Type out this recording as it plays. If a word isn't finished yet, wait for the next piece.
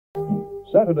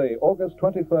Saturday, August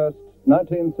 21st,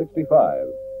 1965.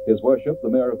 His Worship, the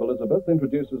Mayor of Elizabeth,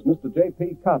 introduces Mr.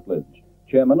 J.P. Cartledge,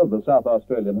 Chairman of the South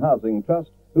Australian Housing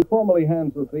Trust, who formally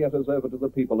hands the theatres over to the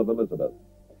people of Elizabeth.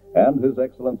 And His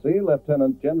Excellency,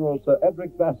 Lieutenant General Sir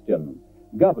Eric Bastyan,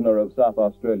 Governor of South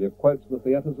Australia, quotes the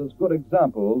theatres as good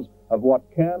examples of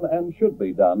what can and should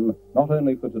be done, not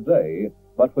only for today,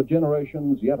 but for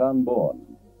generations yet unborn.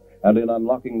 And in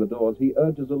unlocking the doors, he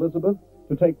urges Elizabeth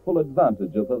to take full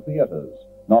advantage of the theatres,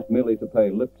 not merely to pay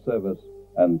lip service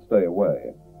and stay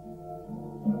away.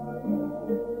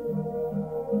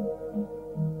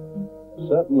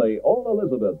 Certainly, all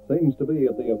Elizabeth seems to be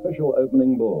at the official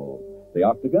opening ball. The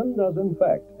Octagon does, in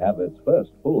fact, have its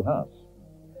first full house.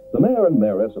 The Mayor and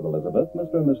Mayoress of Elizabeth,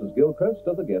 Mr. and Mrs. Gilchrist,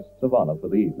 are the guests of honor for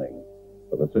the evening.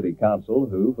 For the City Council,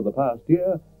 who, for the past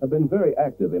year, have been very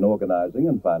active in organizing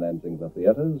and financing the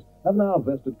theaters, have now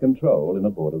vested control in a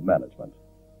board of management.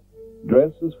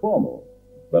 Dress is formal,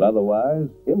 but otherwise,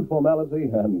 informality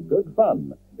and good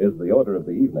fun is the order of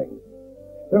the evening.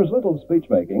 There is little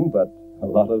speech-making, but a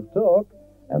lot of talk,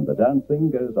 and the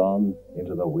dancing goes on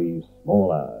into the wee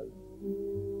small hours.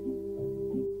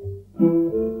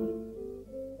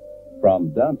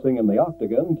 From dancing in the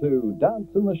Octagon to Dance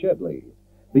in the Shedley,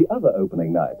 the other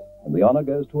opening night, and the honor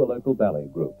goes to a local ballet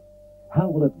group. How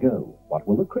will it go? What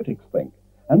will the critics think?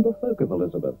 And the folk of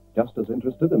Elizabeth, just as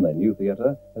interested in their new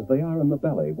theater as they are in the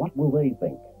ballet, what will they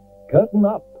think? Curtain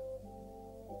up!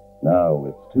 Now,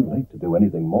 it's too late to do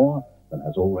anything more than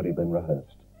has already been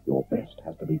rehearsed. Your best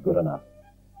has to be good enough.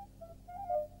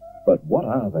 But what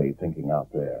are they thinking out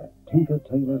there? Tinker,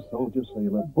 tailor, soldier,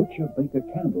 sailor, butcher, baker,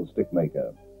 candlestick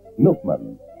maker,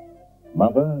 milkman,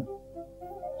 mother,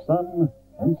 son,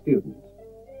 and student,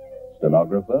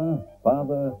 stenographer,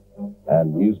 father,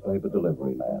 and newspaper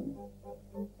delivery man.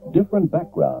 Different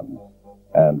backgrounds,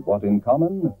 and what in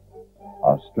common?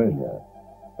 Australia,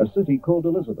 a city called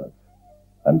Elizabeth,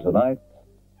 and tonight,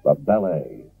 the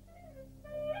ballet.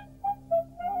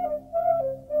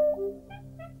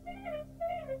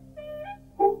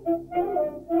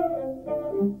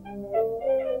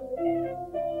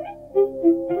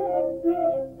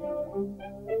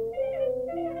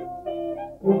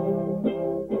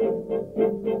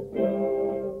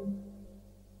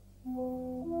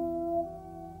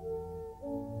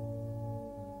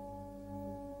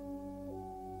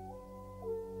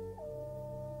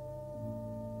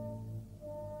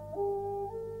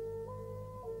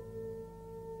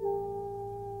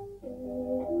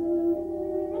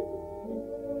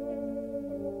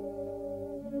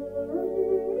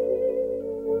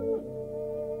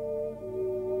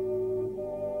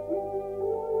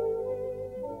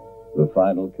 The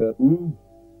final curtain?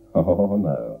 Oh,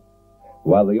 no.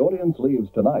 While the audience leaves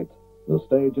tonight, the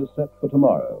stage is set for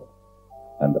tomorrow.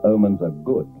 And omens are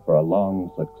good for a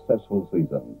long, successful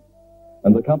season.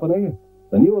 And the company?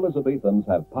 The new Elizabethans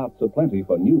have parts aplenty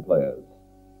for new players.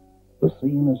 The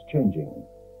scene is changing.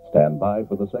 Stand by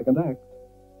for the second act.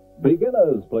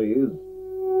 Beginners, please.